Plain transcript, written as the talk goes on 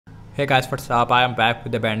Hey guys, what's up? I am back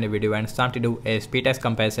with a brand new video and it's time to do a speed test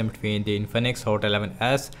comparison between the Infinix Hot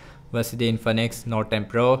 11s versus the Infinix Note 10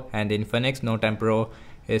 Pro. And the Infinix Note 10 Pro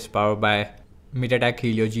is powered by Mediatek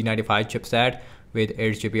Helio G95 chipset with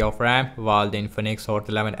 8GB of RAM, while the Infinix Hot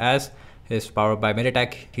 11s is powered by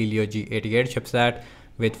Mediatek Helio G88 chipset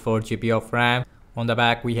with 4GB of RAM. On the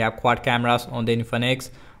back we have quad cameras on the Infinix,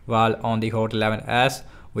 while on the Hot 11s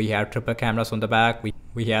we have triple cameras on the back.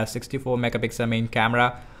 We have 64 megapixel main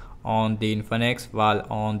camera on the Infinix, while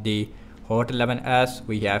on the Hot 11s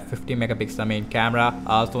we have 50 megapixel main camera.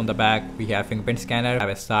 Also on the back we have fingerprint scanner, have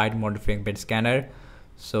a side mounted fingerprint scanner.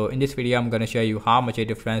 So in this video I'm going to show you how much a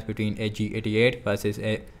difference between a G88 versus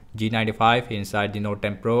a G95 inside the Note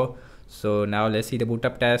 10 Pro. So now let's see the boot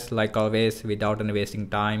up test, like always, without any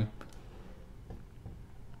wasting time.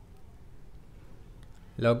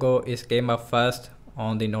 Logo came up first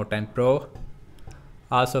on the Note 10 Pro.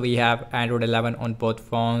 Also we have Android 11 on both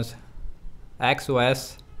phones,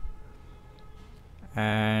 XOS,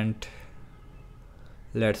 and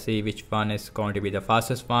let's see which one is going to be the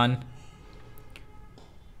fastest one.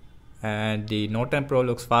 And the Note 10 Pro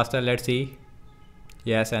looks faster, let's see.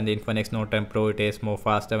 Yes, and the Infinix Note 10 Pro, it is more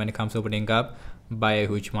faster when it comes to opening up by a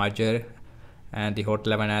huge margin. And the Hot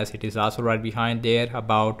 11s, it is also right behind there,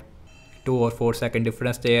 about 2 or 4 second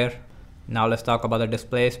difference there. Now let's talk about the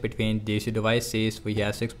displays between these two devices. We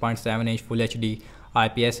have 6.7-inch Full HD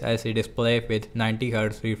IPS LCD display with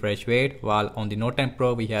 90Hz refresh rate, while on the Note 10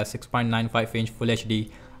 Pro we have 6.95-inch Full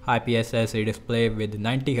HD IPS LCD display with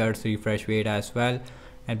 90Hz refresh rate as well.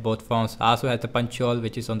 And both phones also has the punch hole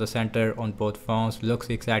which is on the center on both phones, looks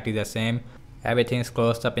exactly the same. Everything is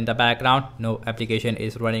closed up in the background, no application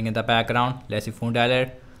is running in the background. Let's see phone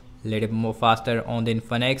dialer, little bit more faster on the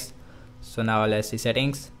Infinix. So now let's see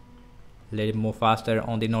settings, little more faster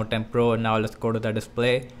on the Note 10 Pro. Now let's go to the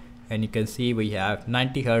display and you can see we have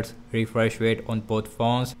 90Hz refresh rate on both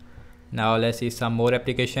phones. Now let's see some more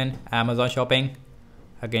application. Amazon shopping,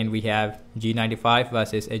 again we have G95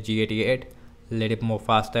 versus a G88, little more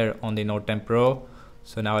faster on the Note 10 Pro.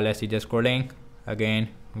 So now let's see the scrolling, again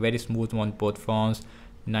very smooth on both phones,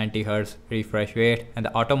 90Hz refresh rate. And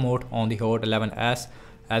the auto mode on the Hot 11s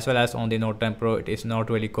as well as on the Note 10 Pro, it is not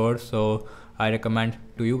really good, so I recommend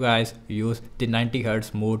to you guys use the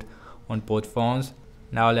 90Hz mode on both phones.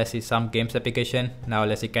 Now let's see some games application. Now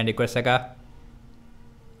let's see Candy Crush Saga,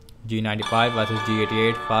 G95 versus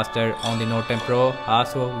G88, faster on the Note 10 Pro.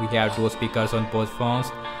 Also we have dual speakers on both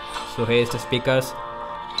phones. So here's the speakers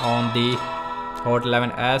on the Hot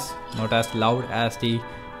 11s, not as loud as the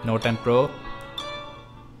Note 10 Pro.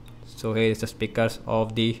 So here is the speakers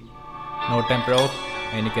of the Note 10 Pro,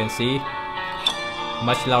 and you can see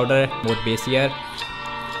much louder, more bassier.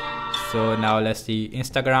 So now let's see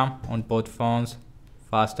Instagram on both phones,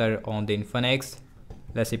 faster on the Infinix.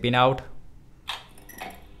 Let's see Pinout,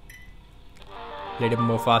 little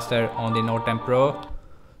more faster on the Note 10 Pro.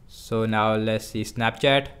 So now let's see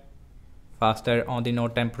Snapchat, faster on the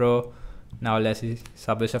Note 10 Pro. Now let's see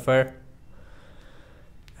Subway Surfer,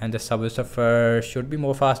 and the Subway Surfer should be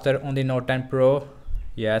more faster on the Note 10 Pro.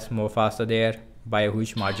 Yes, more faster there by a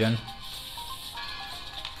huge margin.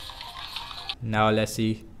 Now let's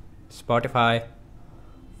see Spotify,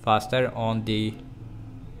 faster on the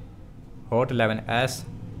Hot 11s.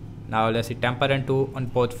 Now let's see Temper 2 on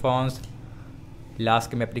both phones.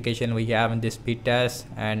 Last game application we have in this speed test,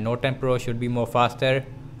 and Note 10 Pro should be more faster.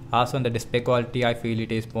 Also on the display quality, I feel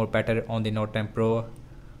it is more better on the Note 10 Pro,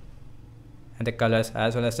 and the colors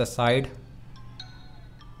as well as the side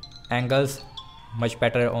angles much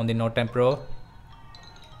better on the Note 10 Pro.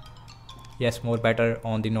 Yes, more better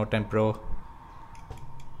on the Note 10 Pro.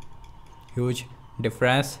 Huge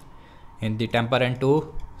difference in the Temper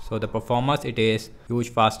 2. So the performance, it is huge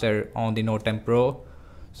faster on the Note 10 Pro.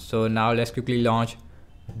 So now let's quickly launch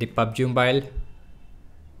the PUBG Mobile.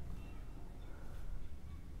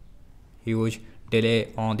 Huge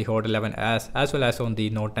delay on the Hot 11s as well as on the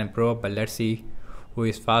Note 10 Pro, but let's see who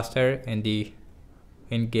is faster in the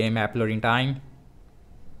in-game uploading time.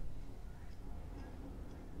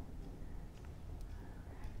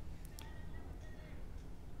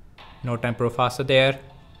 Note 10 Pro faster there,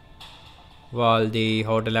 while the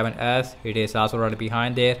Hot 11s, it is also right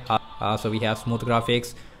behind there. Also we have smooth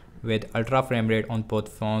graphics with ultra frame rate on both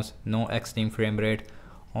phones, no extreme frame rate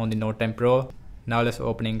on the Note 10 Pro. Now let's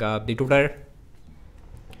opening up the Twitter,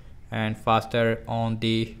 and faster on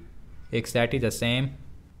the exactly the same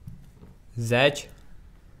Zedge,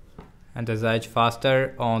 and the Zedge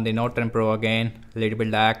faster on the Note 10 Pro, again little bit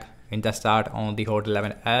lag in the start on the Hot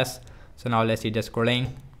 11s. So now let's see the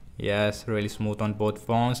scrolling. Yes, really smooth on both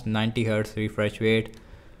phones, 90Hz refresh rate,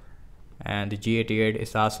 and the G88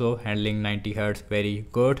 is also handling 90 Hz very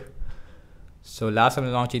good. So last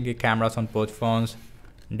I'm launching the cameras on both phones.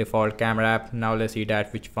 Default camera app. Now let's see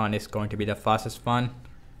that which one is going to be the fastest one.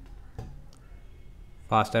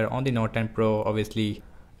 Faster on the Note 10 Pro, obviously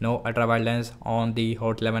no ultra wide lens on the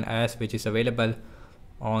Hot 11s, which is available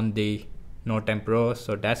on the Note 10 Pro,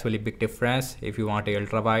 so that's really big difference if you want a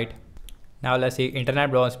ultra wide. Now let's see internet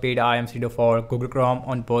browser speed. I am suited for Google Chrome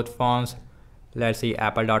on both phones. Let's see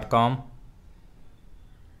apple.com.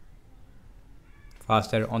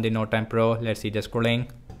 Faster on the Note 10 Pro. Let's see the scrolling,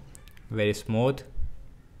 very smooth,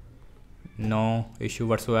 no issue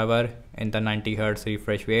whatsoever in the 90 Hz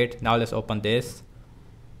refresh rate. Now let's open this.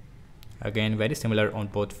 Again, very similar on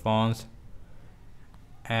both phones,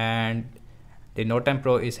 and the Note 10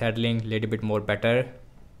 Pro is handling a little bit more better.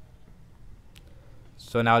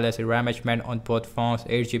 So now let's see RAM management on both phones.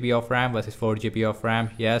 8 GB of RAM versus 4 GB of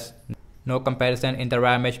RAM. Yes, no comparison in the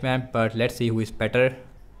RAM management, but let's see who is better.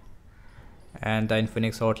 And the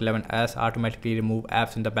Infinix Hot 11s automatically remove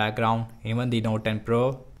apps in the background, even the Note 10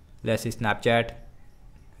 Pro. Let's see Snapchat,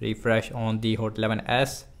 refresh on the Hot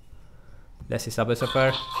 11s. Let's see Subway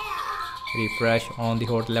Surfer, refresh on the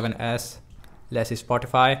Hot 11s. Let's see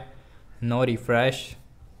Spotify, no refresh.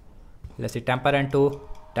 Let's see Temper 2,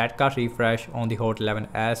 that got refresh on the Hot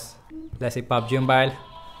 11s. Let's see PUBG Mobile.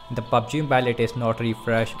 In the PUBG Mobile it is not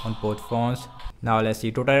refresh on both phones. Now let's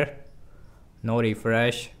see Twitter, no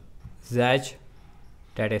refresh. Zedge,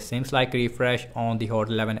 that it seems like refresh on the Hot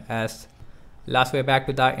 11s. Last way back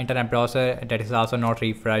to the internet browser, that is also not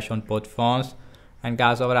refresh on both phones. And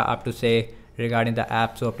guys, overall I have to say regarding the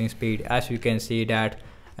app's opening speed, as you can see that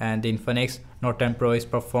and the Infinix Note 10 Pro is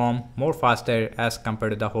perform more faster as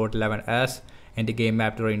compared to the Hot 11s in the game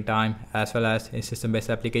map loading time, as well as in system based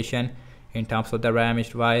application in terms of the RAM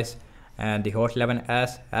device. And the Hot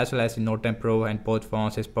 11s as well as the Note 10 Pro and both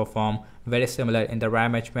phones is perform very similar in the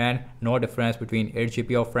RAM management. No difference between 8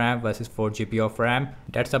 GB of RAM versus 4 GB of RAM.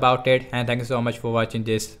 That's about it, and thank you so much for watching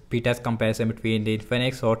this speed-test comparison between the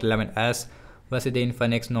Infinix Hot 11s versus the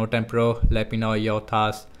Infinix Note 10 Pro. Let me know your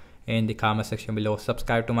thoughts in the comment section below.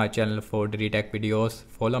 Subscribe to my channel for daily tech videos.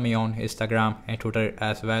 Follow me on Instagram and Twitter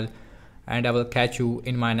as well, and I will catch you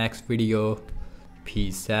in my next video.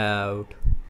 Peace out.